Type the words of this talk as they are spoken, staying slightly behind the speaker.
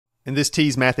In this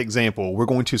T's math example, we're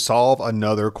going to solve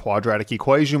another quadratic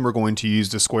equation. We're going to use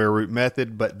the square root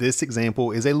method, but this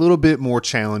example is a little bit more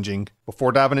challenging.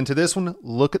 Before diving into this one,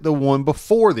 look at the one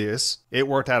before this. It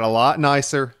worked out a lot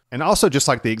nicer. And also, just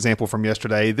like the example from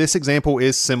yesterday, this example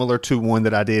is similar to one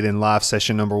that I did in live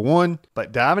session number 1.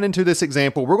 But diving into this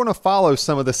example, we're going to follow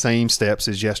some of the same steps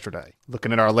as yesterday.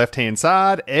 Looking at our left-hand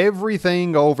side,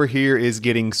 everything over here is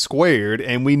getting squared,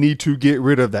 and we need to get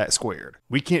rid of that squared.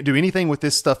 We can't do anything with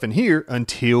this stuff in here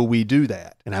until we do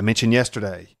that. And I mentioned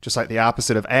yesterday, just like the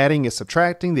opposite of adding is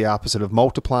subtracting, the opposite of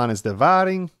multiplying is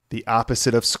dividing, the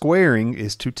opposite of squaring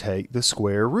is to take the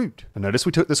square root. Now notice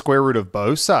we took the square root of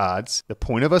both sides. The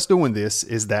point of us doing this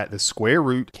is that the square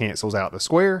root cancels out the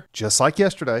square, just like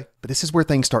yesterday. But this is where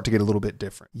things start to get a little bit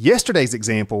different. Yesterday's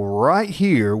example right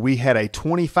here, we had a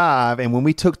 25, and when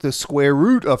we took the square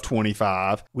root of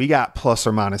 25, we got plus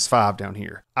or minus 5 down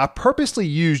here. I purposely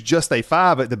used just a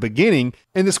 5 at the beginning,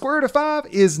 and the square root of 5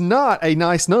 is not a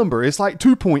nice number. It's like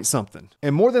 2 point something.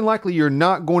 And more than likely, you're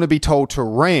not going to be told to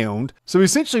round. So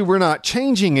essentially, we're not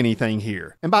changing anything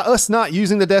here. And by us not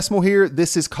using the decimal here,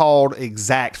 this is called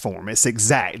exact form. It's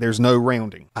exact. There's no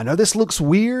rounding. I know this looks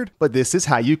weird, but this is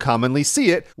how you commonly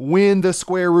see it when the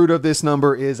square root of this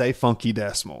number is a funky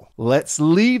decimal. Let's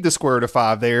leave the square root of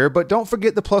 5 there, but don't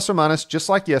forget the plus or minus just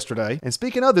like yesterday. And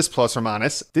speaking of this plus or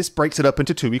minus, this breaks it up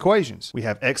into two equations. We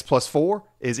have x plus 4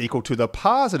 is equal to the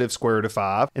positive square root of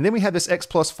 5, and then we have this x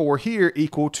plus 4 here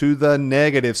equal to the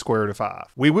negative square root of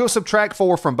 5. We will subtract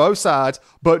 4 from both sides,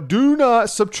 but do not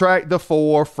subtract the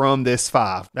 4 from this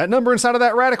 5. That number inside of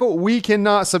that radical, we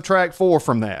cannot subtract 4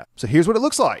 from that. So here's what it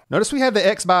looks like. Notice we have the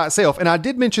x by itself, and I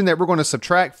did mention that we're going to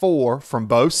subtract 4 from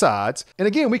both sides. And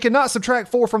again, we cannot subtract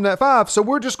 4 from that 5, so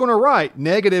we're just going to write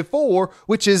negative 4,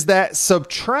 which is that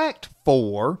subtract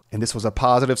 4, and this was a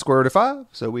positive square root of 5,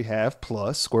 so we have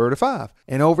plus square root of 5.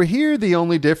 And over here, the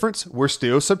only difference, we're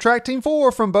still subtracting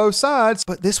 4 from both sides,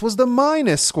 but this was the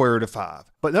minus square root of 5.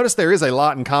 But notice there is a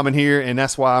lot in common here, and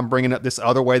that's why I'm bringing up this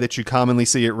other way that you commonly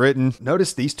see it written.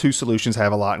 Notice these two solutions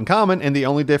have a lot in common, and the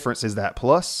only difference is that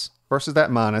plus versus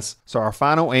that minus. So our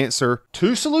final answer,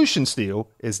 two solutions still,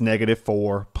 is negative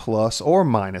 4 plus or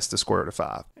minus the square root of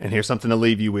 5. And here's something to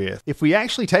leave you with. If we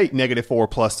actually take negative 4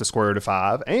 plus the square root of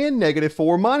 5 and negative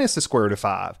 4 minus the square root of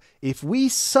 5, if we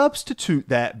substitute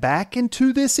that back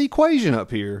into this equation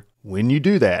up here, when you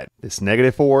do that, this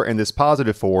negative 4 and this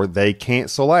positive 4, they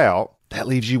cancel out. That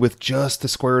leaves you with just the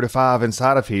square root of 5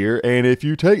 inside of here. And if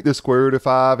you take the square root of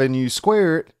 5 and you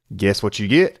square it, guess what you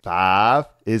get? 5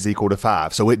 is equal to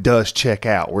 5. So it does check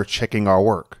out. We're checking our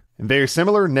work. And very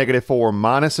similar, negative 4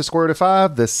 minus the square root of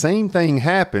 5, the same thing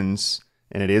happens.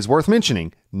 And it is worth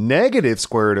mentioning. Negative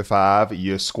square root of 5,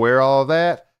 you square all of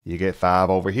that, you get 5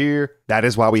 over here. That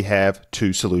is why we have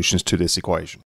two solutions to this equation.